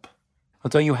camp. Well,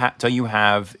 don't you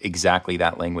have exactly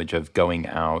that language of going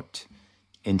out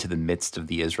into the midst of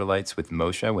the Israelites with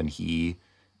Moshe when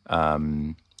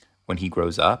he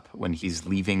grows up, when he's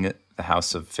leaving the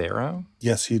house of Pharaoh?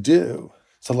 Yes, you do.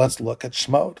 So let's look at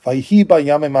Shemot. Vayihi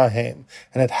bayamim ahem,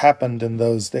 and it happened in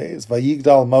those days.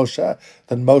 Vayigdal Moshe,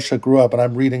 then Moshe grew up, and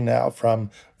I'm reading now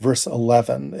from verse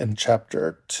 11 in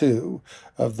chapter 2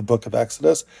 of the book of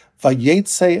Exodus.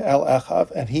 Vayetze el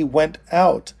Echav, and he went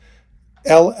out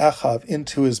El Echav,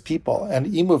 into his people. And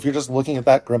Imu, if you're just looking at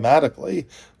that grammatically,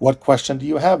 what question do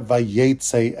you have?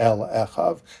 Vayetze El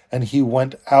Echav, and he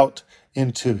went out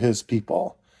into his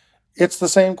people. It's the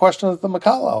same question as the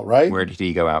Makallel, right? Where did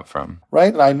he go out from?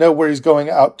 Right, and I know where he's going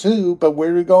out to, but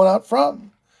where are he going out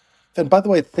from? And by the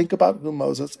way, think about who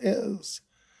Moses is.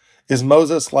 Is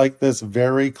Moses like this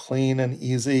very clean and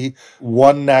easy,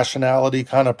 one nationality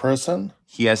kind of person?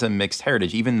 He has a mixed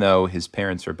heritage, even though his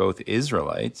parents are both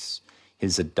Israelites.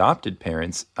 His adopted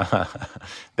parents,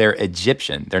 they're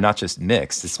Egyptian. They're not just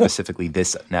mixed. It's specifically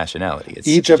this nationality. It's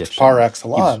Egypt Egyptian. par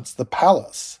excellence, the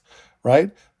palace,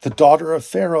 right? The daughter of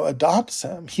Pharaoh adopts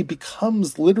him. He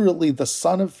becomes literally the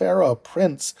son of Pharaoh,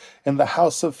 prince in the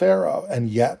house of Pharaoh. And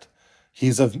yet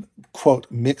he's of, quote,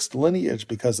 mixed lineage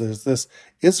because there's this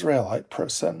Israelite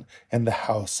person in the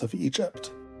house of Egypt.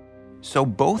 So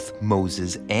both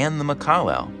Moses and the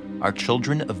Makallel are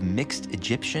children of mixed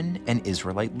Egyptian and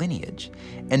Israelite lineage,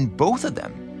 and both of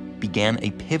them began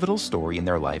a pivotal story in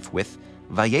their life with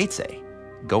Vayetze,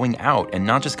 going out, and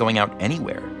not just going out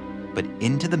anywhere, but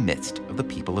into the midst of the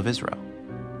people of Israel.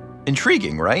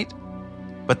 Intriguing, right?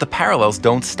 But the parallels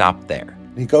don't stop there.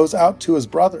 He goes out to his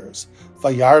brothers,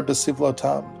 Vayar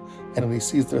besivlotam, and when he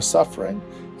sees their suffering,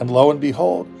 and lo and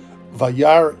behold,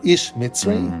 Vayar ish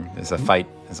mitzri. There's a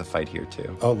fight here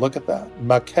too. Oh, look at that.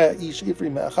 Makeh ish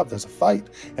ivri me'achav. There's a fight.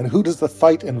 And who does the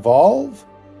fight involve?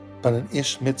 But an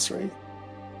ish mitzri.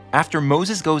 After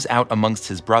Moses goes out amongst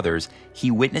his brothers, he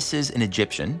witnesses an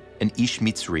Egyptian, an Ish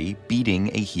Mitzri, beating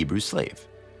a Hebrew slave.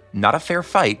 Not a fair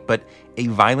fight, but a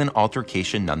violent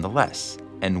altercation nonetheless,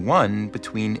 and one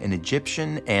between an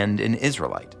Egyptian and an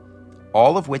Israelite,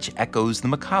 all of which echoes the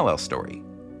Makallel story.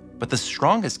 But the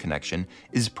strongest connection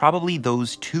is probably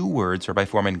those two words Rabbi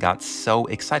Foreman got so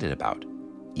excited about,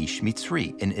 Ish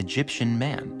Mitzri, an Egyptian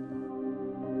man.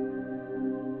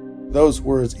 Those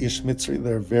words, Ish Mitzri,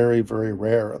 they're very, very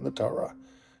rare in the Torah.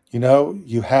 You know,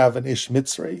 you have an Ish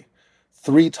Mitzri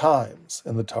 3 times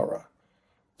in the Torah.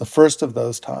 The first of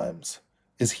those times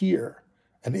is here,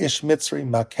 an Ish Mitzri,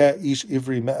 Makeh Ish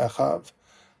Ivri Me'achav,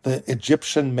 the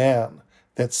Egyptian man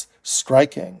that's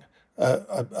striking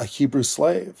a Hebrew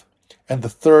slave. And the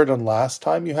third and last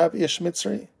time you have Ish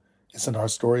Mitzri is in our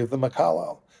story of the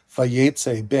Makallel.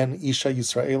 Vayetze ben Isha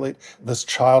Yisraelit, this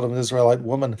child of an Israelite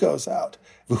woman goes out.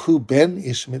 V'hu ben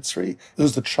Ish Mitzri,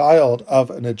 who's the child of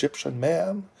an Egyptian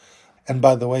man. And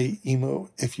by the way, Imu,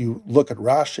 if you look at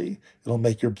Rashi, it'll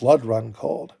make your blood run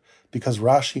cold, because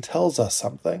Rashi tells us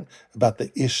something about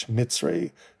the Ish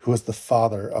Mitzri, who is the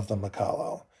father of the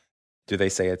Makallel. Do they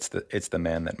say it's the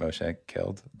man that Moshe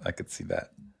killed? I could see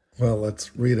that. Well,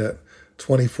 let's read it.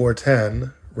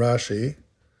 24:10, Rashi.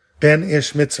 Ben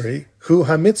Ish Mitzri, hu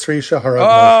ha-Mitzri shaharad Moshe.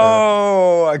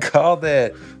 Oh, I called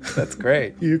it. That's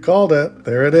great. You called it.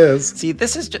 There it is. See,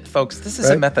 this is just, folks, this is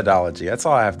a methodology. That's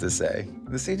all I have to say.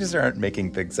 The sages aren't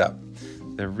making things up.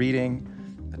 They're reading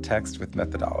a text with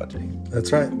methodology.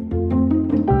 That's right.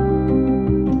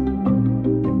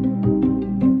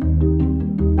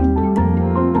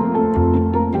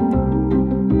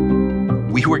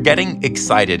 We were getting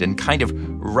excited and kind of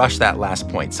rushed that last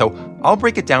point, so I'll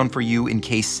break it down for you in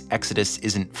case Exodus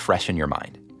isn't fresh in your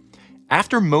mind.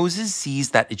 After Moses sees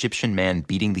that Egyptian man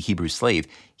beating the Hebrew slave,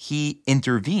 he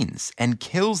intervenes and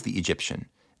kills the Egyptian,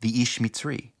 the Ish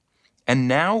Mitzri. And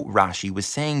now Rashi was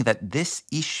saying that this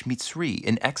Ish Mitzri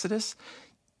in Exodus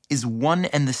is one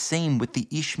and the same with the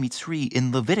Ish Mitzri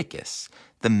in Leviticus,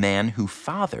 the man who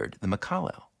fathered the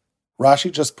Makallel.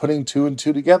 Rashi just putting 2 and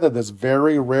 2 together, this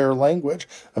very rare language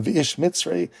of Ish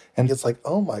Mitzri. And it's like,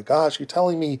 oh my gosh, you're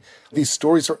telling me these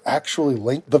stories are actually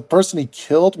linked? The person he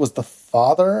killed was the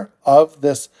father of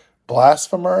this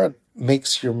blasphemer? It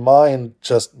makes your mind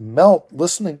just melt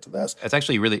listening to this. It's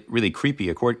actually really, really creepy.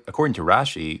 According to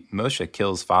Rashi, Moshe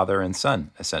kills father and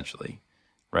son, essentially,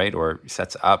 right? Or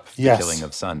sets up the killing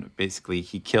of son. Basically,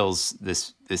 he kills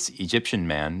this Egyptian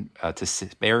man to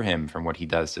spare him from what he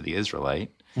does to the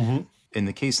Israelite. Mm-hmm. In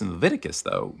the case in Leviticus,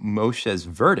 though, Moshe's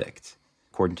verdict,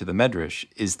 according to the Medrash,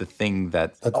 is the thing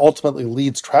that ultimately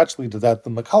leads tragically to that. The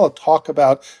Makallel talk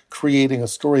about creating a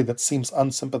story that seems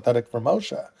unsympathetic for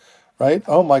Moshe, right?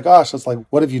 Oh my gosh, it's like,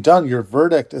 what have you done? Your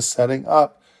verdict is setting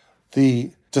up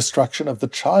the destruction of the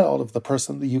child of the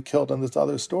person that you killed in this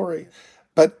other story.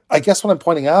 But I guess what I'm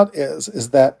pointing out is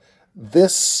that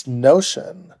this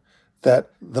notion that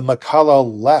the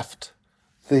Makallel left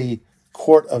the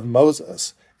court of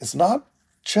Moses is not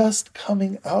just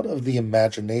coming out of the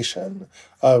imagination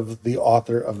of the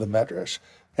author of the Medrash.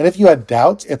 And if you had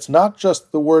doubts, it's not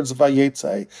just the words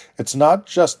Vayetze. It's not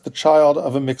just the child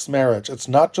of a mixed marriage. It's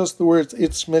not just the words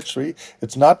It's Mitzri.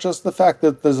 It's not just the fact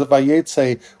that there's a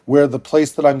Vayetze where the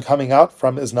place that I'm coming out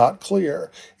from is not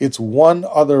clear. It's one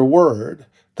other word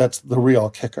that's the real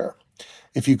kicker.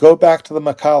 If you go back to the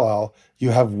Makalal, you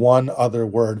have one other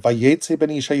word. Vayetze ben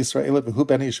Isha Yisrael v'hu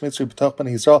ben Ish Mitzri b'toch ben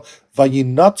Yisrael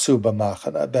vayinatzu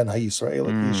b'machana ben ha-Yisrael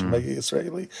v'Ish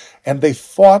Yisraeli. And they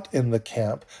fought in the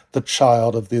camp, the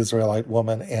child of the Israelite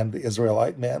woman and the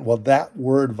Israelite man. Well, that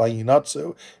word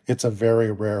vayinatzu, it's a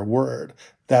very rare word.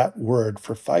 That word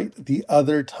for fight, the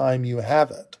other time you have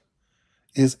it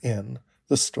is in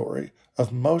the story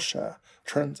of Moshe.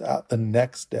 Turns out the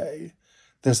next day,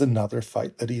 there's another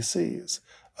fight that he sees,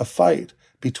 a fight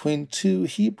between two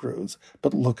Hebrews.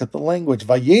 But look at the language.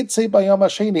 Vayetze bayom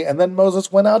hasheni. And then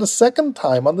Moses went out a second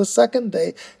time on the second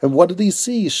day. And what did he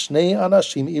see? Shnei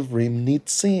anashim ivrim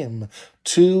nitzim.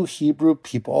 Two Hebrew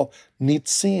people,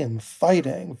 nitzim,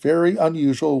 fighting. Very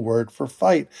unusual word for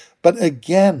fight. But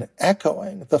again,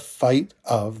 echoing the fight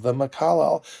of the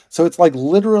Makalal. So it's like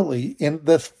literally in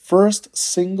the first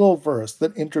single verse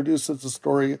that introduces the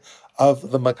story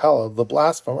of the Makalal, the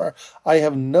blasphemer, I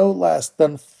have no less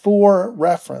than 4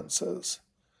 references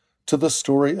to the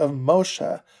story of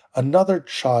Moshe, another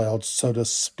child, so to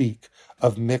speak,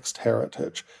 of mixed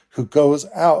heritage, who goes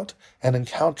out and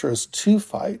encounters 2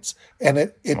 fights, and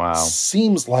it Wow.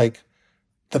 seems like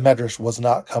the Medrash was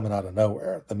not coming out of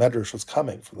nowhere. The Medrash was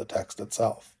coming from the text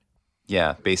itself.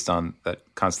 Yeah, based on that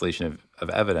constellation of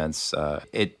evidence,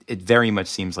 it very much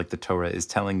seems like the Torah is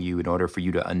telling you in order for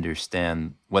you to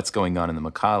understand what's going on in the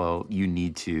Makalal, you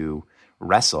need to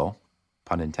wrestle,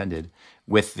 pun intended,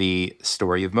 with the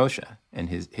story of Moshe and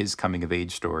his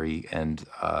coming-of-age story and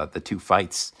the 2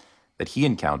 fights that he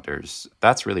encounters.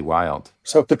 That's really wild.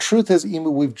 So the truth is, Emu,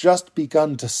 we've just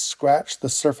begun to scratch the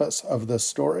surface of this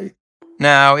story.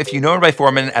 Now, if you know Rabbi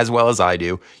Foreman as well as I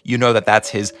do, you know that that's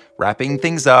his wrapping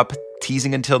things up,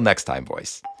 teasing until next time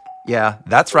voice. Yeah,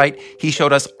 that's right. He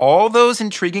showed us all those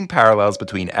intriguing parallels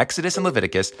between Exodus and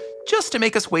Leviticus just to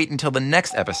make us wait until the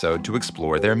next episode to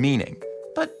explore their meaning.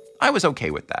 But I was okay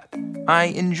with that. I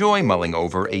enjoy mulling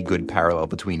over a good parallel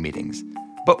between meetings.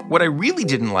 But what I really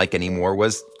didn't like anymore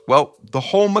was, well, the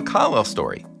whole Makalal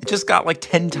story. It just got like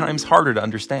 10 times harder to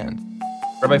understand.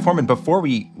 Rabbi Foreman, before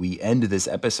we end this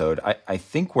episode, I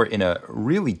think we're in a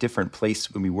really different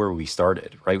place when we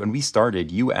started, right? When we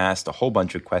started, you asked a whole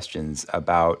bunch of questions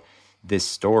about this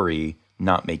story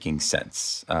not making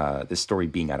sense, this story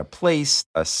being out of place,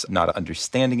 us not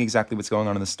understanding exactly what's going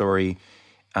on in the story.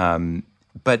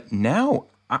 But now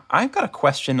I've got a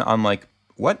question on like,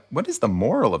 what is the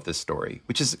moral of this story?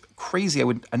 Which is crazy.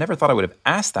 I never thought I would have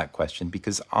asked that question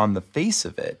because on the face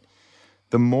of it,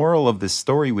 the moral of this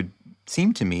story would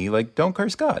seem to me like don't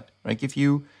curse God. Like if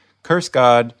you curse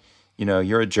God,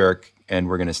 you're a jerk and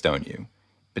we're going to stone you.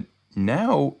 But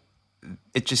now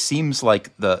it just seems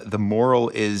like the moral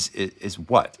is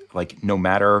what? Like no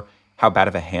matter how bad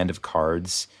of a hand of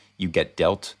cards you get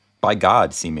dealt by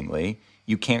God, seemingly,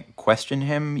 you can't question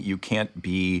him. You can't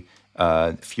be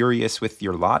furious with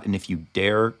your lot. And if you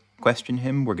dare question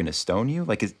him, we're going to stone you.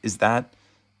 Like, is that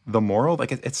the moral?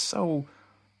 Like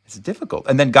it's difficult.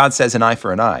 And then God says an eye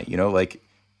for an eye, like it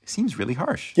seems really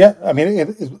harsh. Yeah, I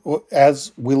mean,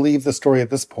 as we leave the story at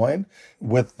this point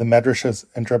with the Medrash's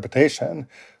interpretation,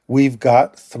 we've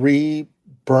got 3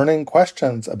 burning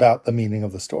questions about the meaning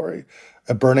of the story.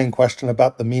 A burning question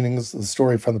about the meanings of the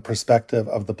story from the perspective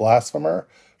of the blasphemer,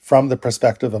 from the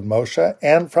perspective of Moshe,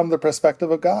 and from the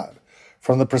perspective of God.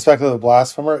 From the perspective of the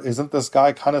blasphemer, isn't this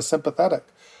guy kind of sympathetic?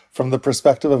 From the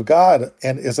perspective of God,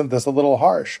 and isn't this a little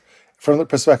harsh? From the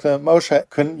perspective of Moshe,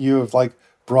 couldn't you have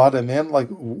brought him in? Like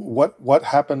what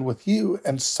happened with you?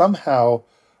 And somehow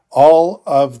all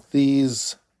of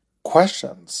these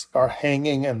questions are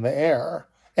hanging in the air.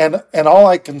 And all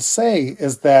I can say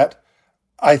is that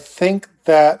I think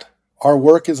that our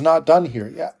work is not done here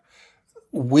yet.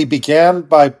 We began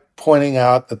by pointing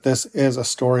out that this is a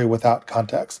story without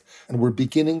context. And we're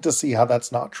beginning to see how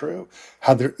that's not true,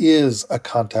 how there is a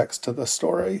context to the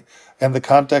story. And the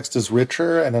context is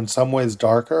richer and in some ways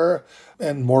darker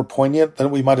and more poignant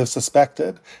than we might have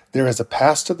suspected. There is a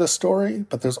past to the story,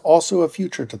 but there's also a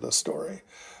future to the story.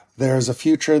 There's a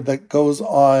future that goes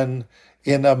on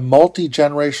in a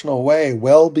multi-generational way,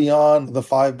 well beyond the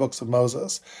 5 books of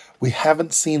Moses. We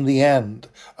haven't seen the end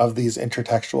of these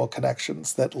intertextual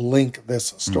connections that link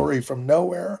this story from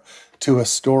nowhere to a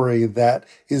story that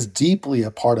is deeply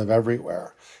a part of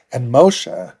everywhere. And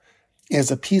Moshe is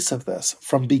a piece of this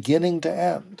from beginning to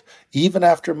end. Even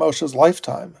after Moshe's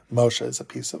lifetime, Moshe is a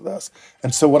piece of this.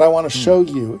 And so what I want to show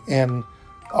you in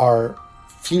our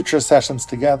future sessions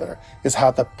together is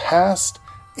how the past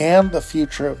and the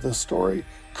future of this story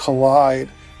collide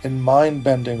in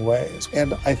mind-bending ways.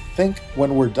 And I think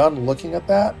when we're done looking at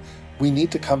that, we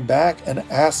need to come back and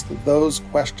ask those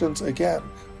questions again.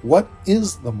 What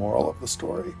is the moral of the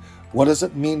story? What does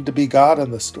it mean to be God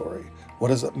in the story? What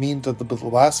does it mean to be the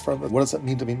Blasphemer? What does it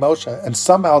mean to be Moshe? And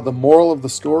somehow the moral of the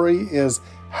story is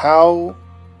how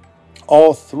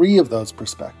all three of those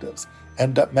perspectives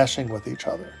end up meshing with each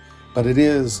other. But it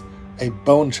is a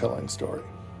bone-chilling story.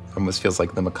 Almost feels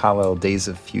like the Makalel days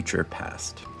of future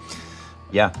past.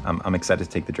 Yeah, I'm excited to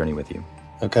take the journey with you.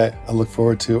 Okay, I look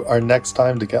forward to our next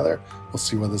time together. We'll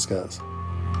see where this goes.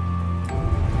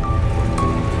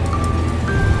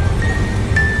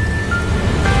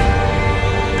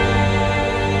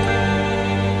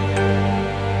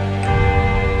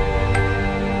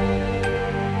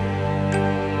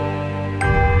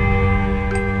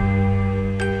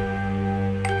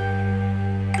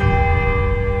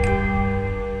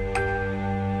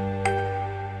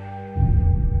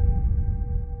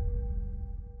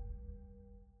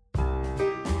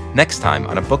 Next time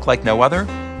on A Book Like No Other,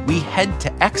 we head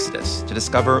to Exodus to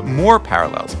discover more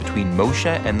parallels between Moshe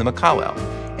and the Makalel,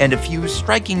 and a few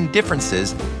striking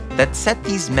differences that set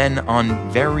these men on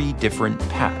very different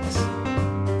paths.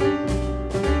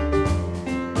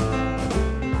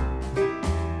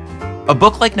 A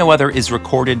Book Like No Other is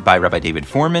recorded by Rabbi David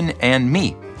Foreman and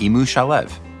me, Imu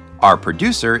Shalev. Our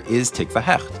producer is Tikva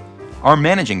Hecht. Our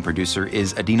managing producer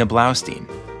is Adina Blaustein.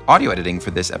 Audio editing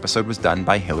for this episode was done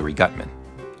by Hilary Gutman.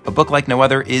 A Book Like No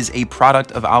Other is a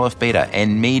product of Aleph Beta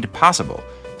and made possible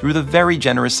through the very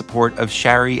generous support of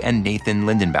Shari and Nathan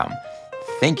Lindenbaum.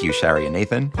 Thank you, Shari and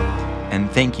Nathan. And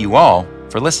thank you all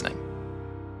for listening.